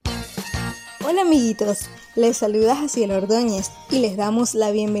Hola amiguitos, les saluda Jaciel Ordóñez y les damos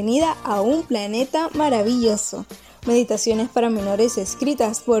la bienvenida a Un Planeta Maravilloso. Meditaciones para menores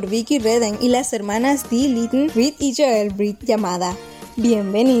escritas por Vicky Redden y las hermanas Dee Litton Reed y Joel Reed llamada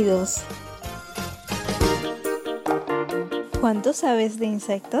Bienvenidos. ¿Cuánto sabes de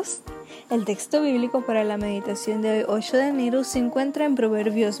insectos? El texto bíblico para la meditación de hoy, 8 de enero, se encuentra en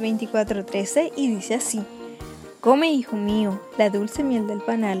Proverbios 24:13 y dice así: Come, hijo mío, la dulce miel del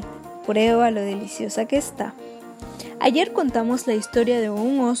panal, prueba lo deliciosa que está. Ayer contamos la historia de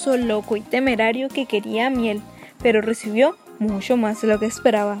un oso loco y temerario que quería miel, pero recibió mucho más de lo que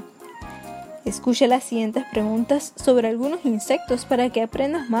esperaba. Escucha las siguientes preguntas sobre algunos insectos para que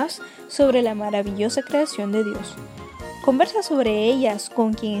aprendas más sobre la maravillosa creación de Dios. Conversa sobre ellas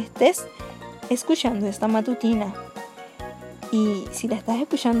con quien estés escuchando esta matutina. Y si la estás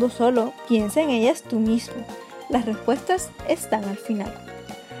escuchando solo, piensa en ellas tú mismo. Las respuestas están al final.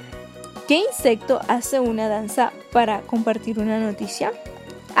 ¿Qué insecto hace una danza para compartir una noticia?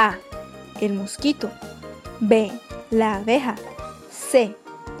 A. El mosquito. B. La abeja. C.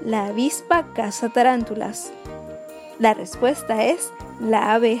 La avispa caza tarántulas. La respuesta es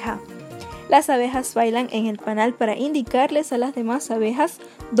la abeja. Las abejas bailan en el panal para indicarles a las demás abejas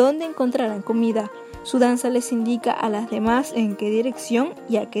dónde encontrarán comida. Su danza les indica a las demás en qué dirección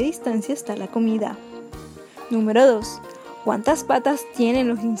y a qué distancia está la comida. Número 2. ¿Cuántas patas tienen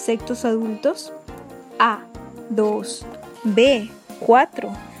los insectos adultos? A. 2. B. 4.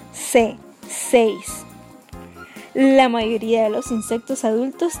 C. 6. La mayoría de los insectos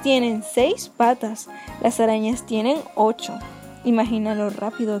adultos tienen 6 patas. Las arañas tienen 8. Imagina lo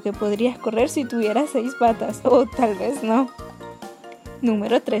rápido que podrías correr si tuvieras 6 patas, o tal vez no.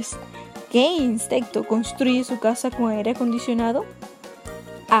 Número 3. ¿Qué insecto construye su casa con aire acondicionado?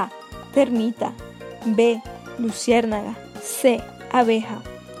 A. Termita. B. Luciérnaga. C. Abeja.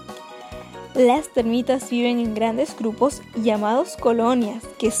 Las termitas viven en grandes grupos llamados colonias,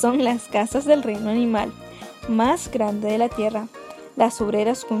 que son las casas del reino animal más grande de la tierra. Las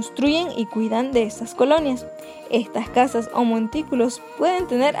obreras construyen y cuidan de estas colonias. Estas casas o montículos pueden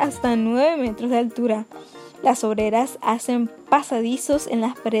tener hasta 9 metros de altura. Las obreras hacen pasadizos en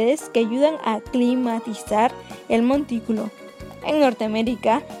las paredes que ayudan a climatizar el montículo. En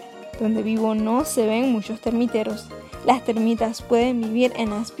Norteamérica, donde vivo, no se ven muchos termiteros. Las termitas pueden vivir en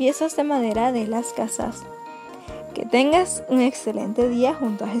las piezas de madera de las casas. Que tengas un excelente día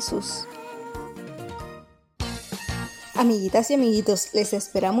junto a Jesús. Amiguitas y amiguitos, les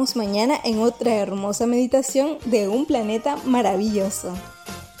esperamos mañana en otra hermosa meditación de Un Planeta Maravilloso.